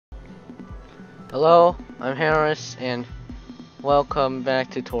Hello, I'm Harris, and welcome back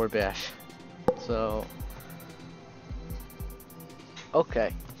to toribash. So,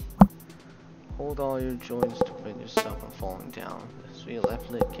 okay. Hold all your joints to prevent yourself from falling down. This your left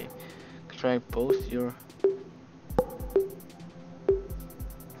leg kick. Contract both your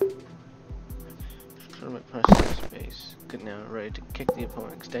press space. Good now, ready to kick the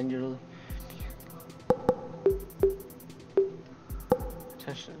opponent. Extend your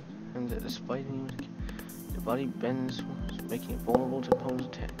attention, and despite your body bends, making it vulnerable to opponent's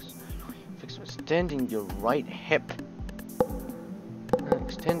attacks. Fix extending your right hip.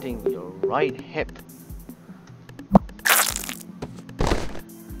 Extending your right hip.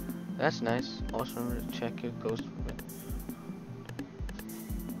 That's nice. Also remember to check your ghost movement.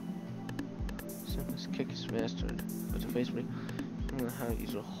 This kick is mastered. With the face break, you know how to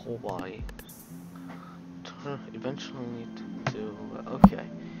use your whole body. Eventually need to okay.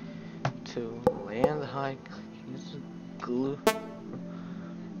 To land high, use glue.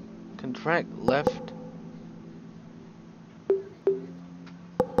 Contract left.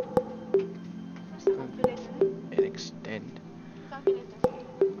 And extend.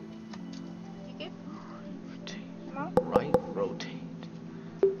 Rotate. Right, rotate.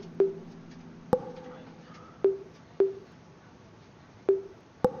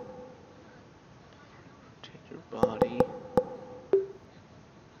 Rotate your body.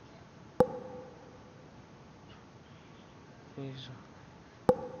 These.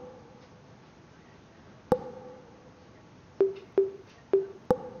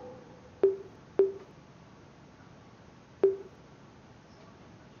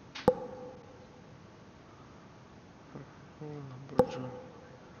 Lumber joint.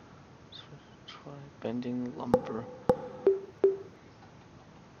 Try bending lumber.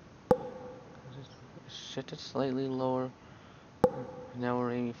 Shift it slightly lower. Now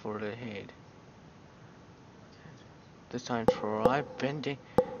we're aiming for the head. This time try bending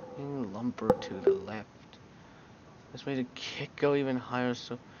lumber to the left. This made the kick go even higher,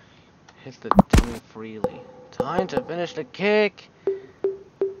 so hit the tummy freely. Time to finish the kick!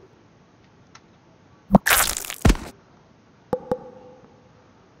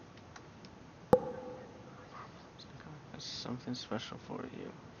 That's something special for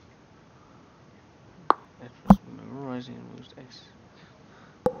you. It was memorizing moves X.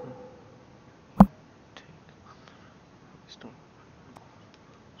 Take.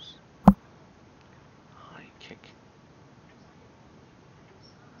 High kick.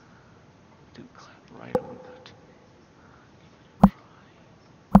 Do clap right uppercut.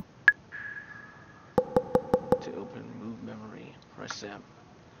 To open move memory, press M.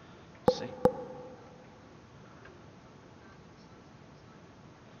 See.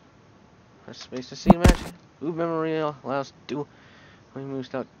 Press space to see match. Move memory allows do moves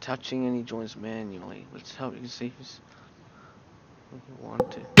without touching any joints manually. Let's help you can see if you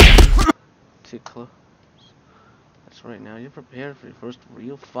want to close. That's right. Now you're prepared for your first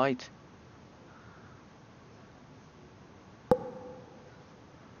real fight.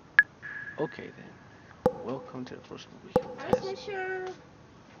 Okay then. Welcome to the first week of test. Where's your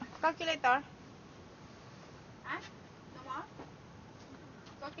calculator? Huh? No more?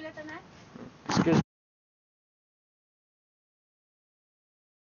 Calculator na? Excuse me.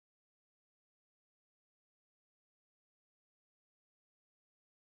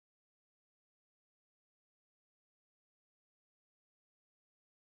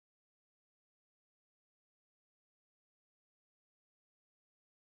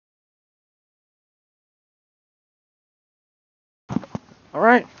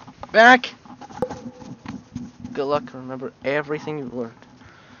 Alright, back. Good luck. Remember everything you learned.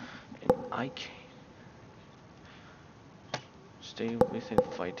 And I can stay within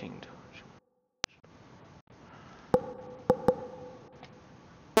fighting dodge.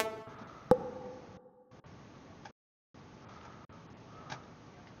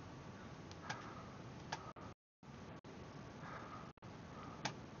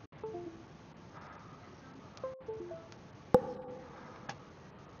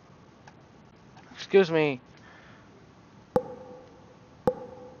 Excuse me.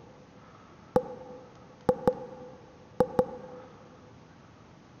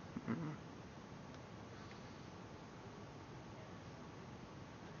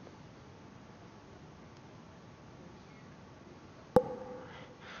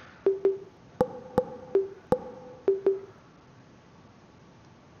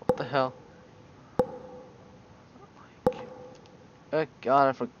 What the hell? Oh god,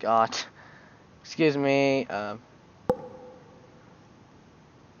 I forgot. Excuse me.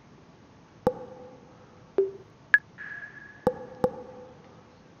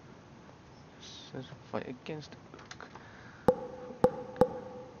 Let's fight against Ook.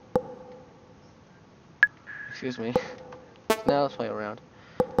 Excuse me. Now let's play around.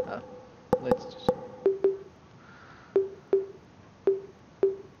 Let's just...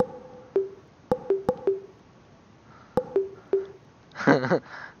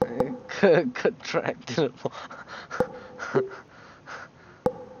 Contracted.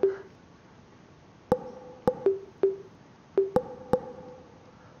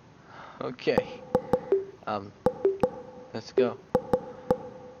 Okay. Let's go.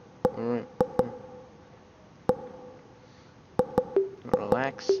 Alright.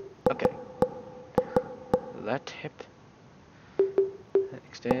 Relax. Okay. That hip.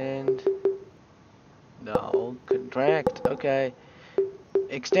 Extend. No. Contract. Okay.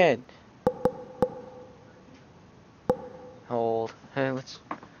 Extend. Hold. Hey, let's...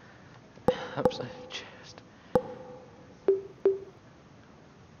 Upside chest.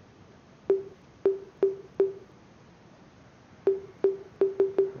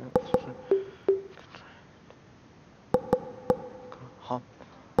 Hop.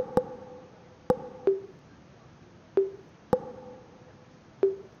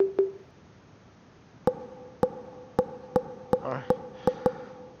 Alright.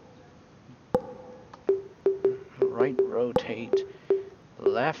 Right rotate.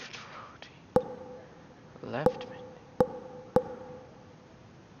 Left rotate. Left.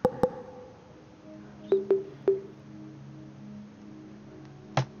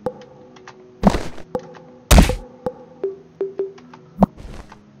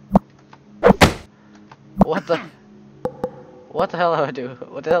 What the? What the hell did I do?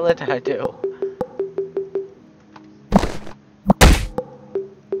 What the hell did I do?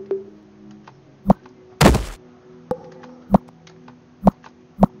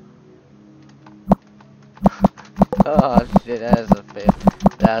 Oh shit, that is a fail.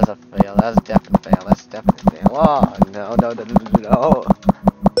 That is a fail. That's a definite fail. That's definitely a fail. Oh no, no, no, no, no.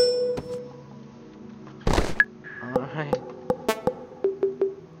 Alright.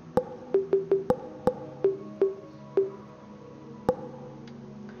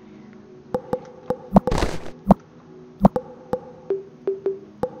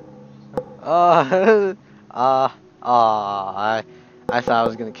 Oh, I thought I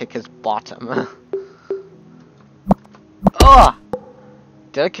was gonna kick his bottom. Oh!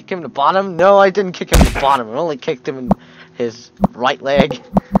 Did I kick him in the bottom? No, I didn't kick him in the bottom. I only kicked him in his right leg.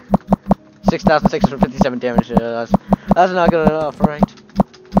 6,657 damage. That's not good enough, right?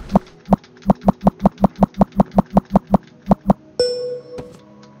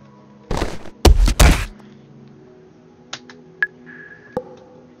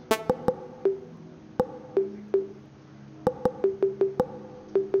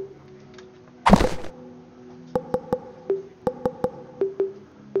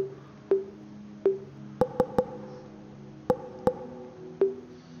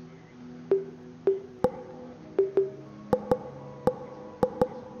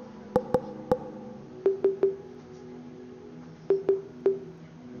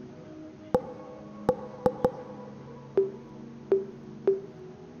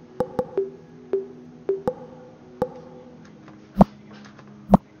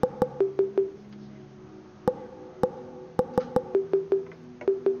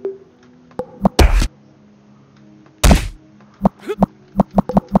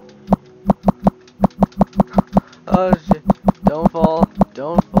 Oh shit. Don't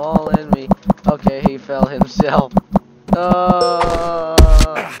fall in me. Okay, he fell himself.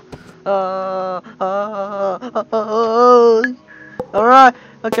 Alright,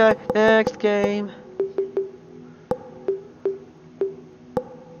 okay, next game.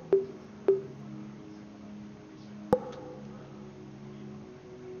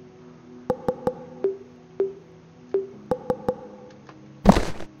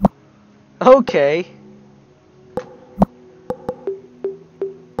 Okay.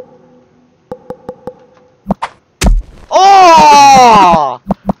 Oh!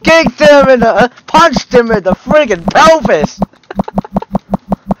 Kicked him in the, punched him in the friggin' pelvis.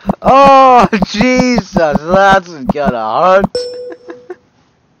 Oh, Jesus, that's gonna hurt.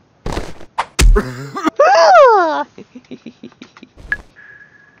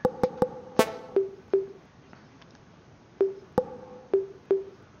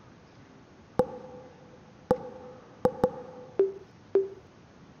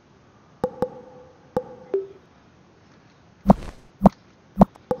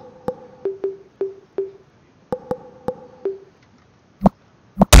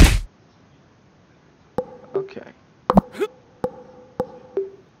 Okay.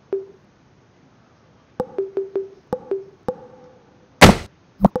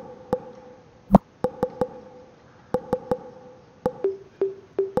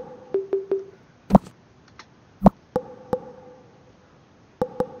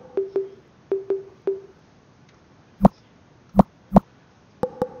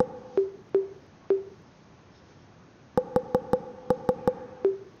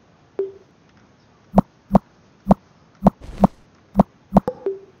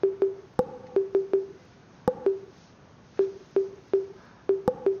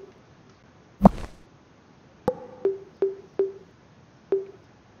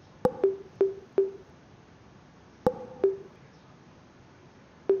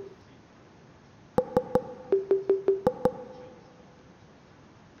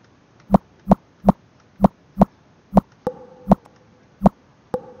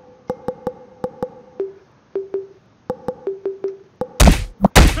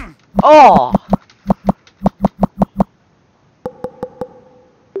 Oh!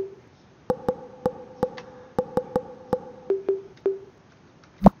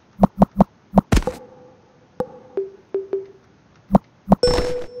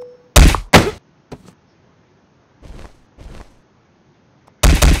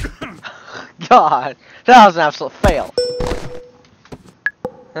 God, that was an absolute fail.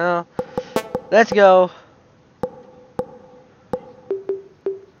 Now, let's go.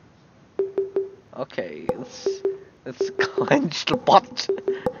 Okay, let's clench the butt.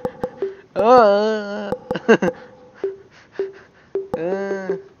 Uh,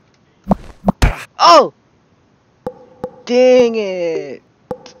 uh, oh! Dang it!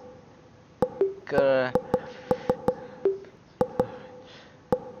 Gotta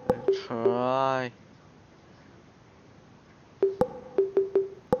try.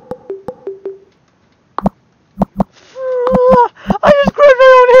 I just grabbed my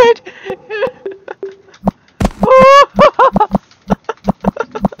own head!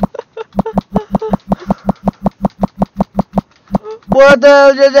 What the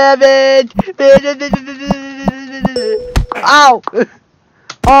hell just happened? Ow!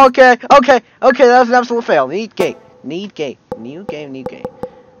 Okay, okay, okay, that was an absolute fail. Need game. Need game. New game, new game.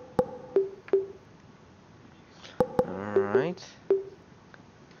 Alright.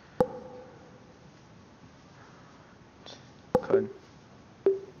 Good.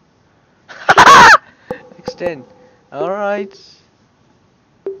 Extend. Alright.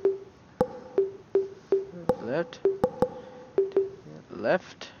 Left.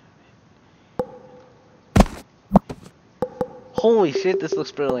 Left. Holy shit, this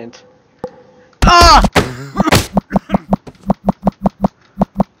looks brilliant. Ah!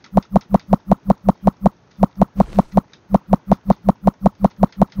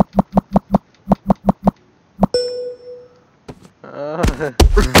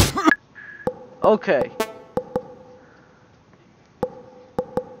 Okay.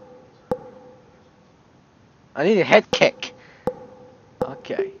 I need a head kick.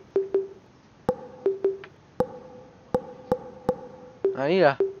 Okay. I need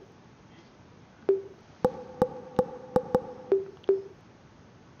a...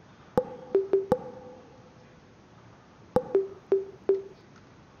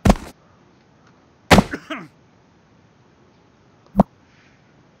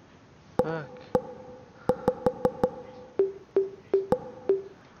 Fuck.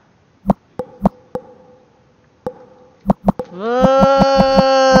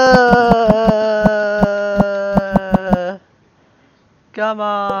 Come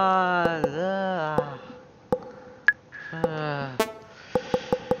on.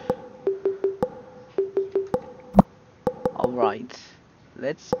 Alright.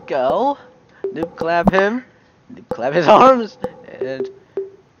 Let's go. Noob clap him. Noob clap his arms. And...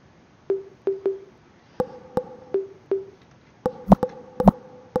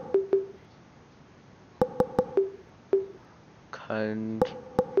 Cunt.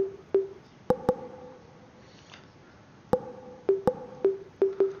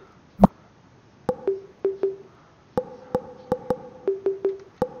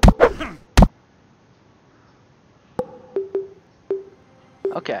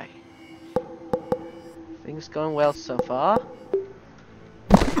 Okay. Things going well so far.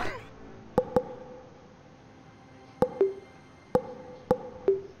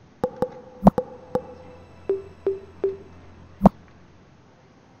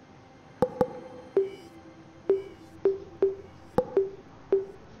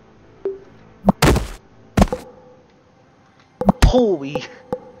 Holy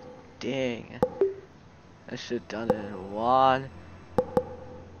dang. I should have done it in one.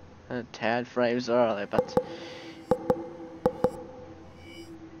 A tad frames early, but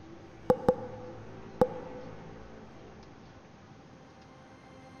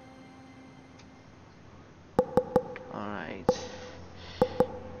alright.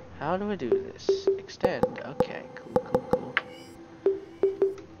 How do we do this? Extend. Okay, cool, cool, cool.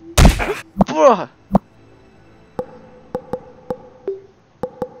 Bruh!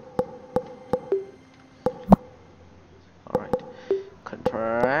 Alright.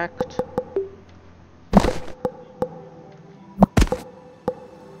 Contract.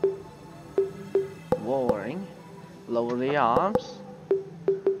 Lowering. Lower the arms.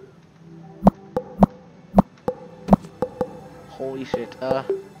 Holy shit, oh.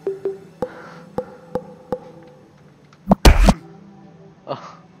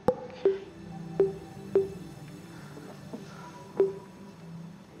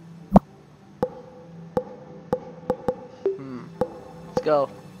 Let's go.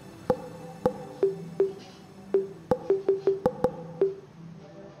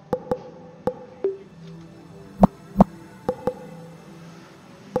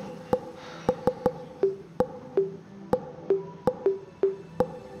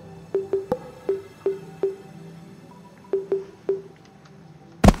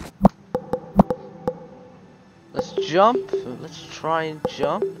 jump. Let's try and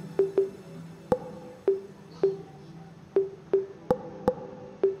jump.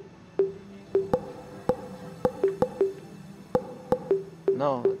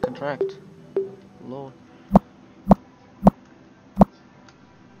 No, contract. Lord.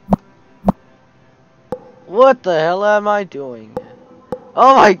 What the hell am I doing?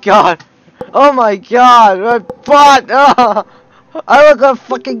 Oh my god! Oh my god! My butt! Oh, I look like a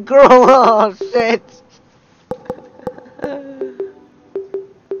fucking girl! Oh shit!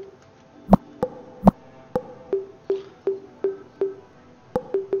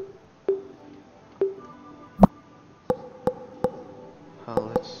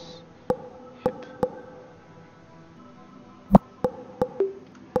 Oh, let's hip.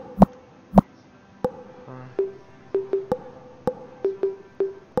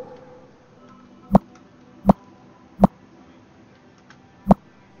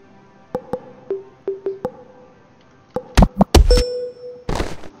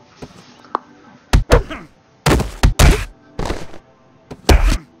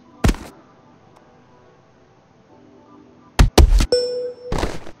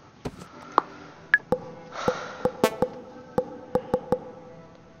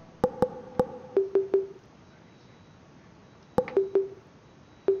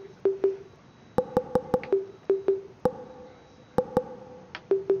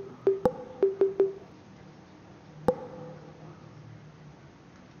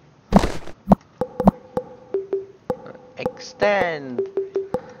 Extend.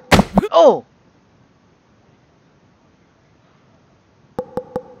 Oh!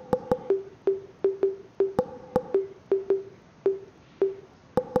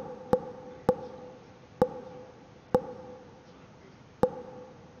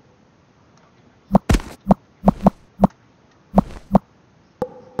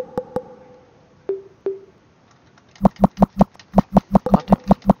 Got it.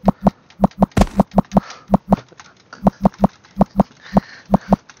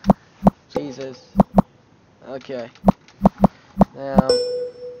 Jesus. Okay. Now.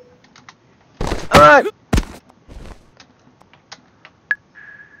 Alright!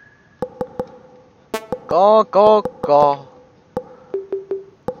 Go, go, go.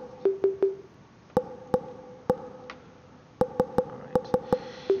 Alright.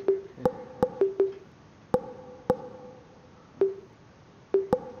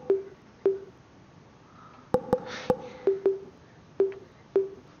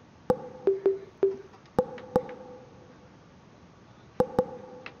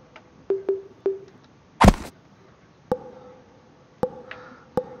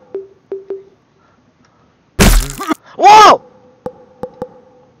 Whoa!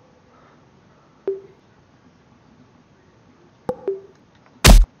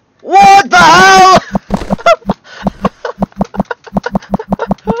 What the hell?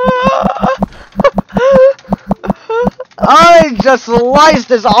 I just sliced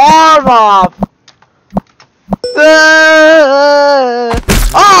his arm off. Ah!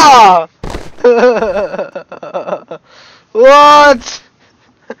 What?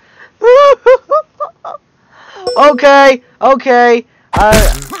 Okay, okay,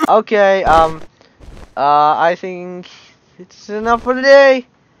 okay, I think it's enough for today.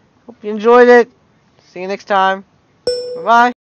 Hope you enjoyed it. See you next time. Bye-bye.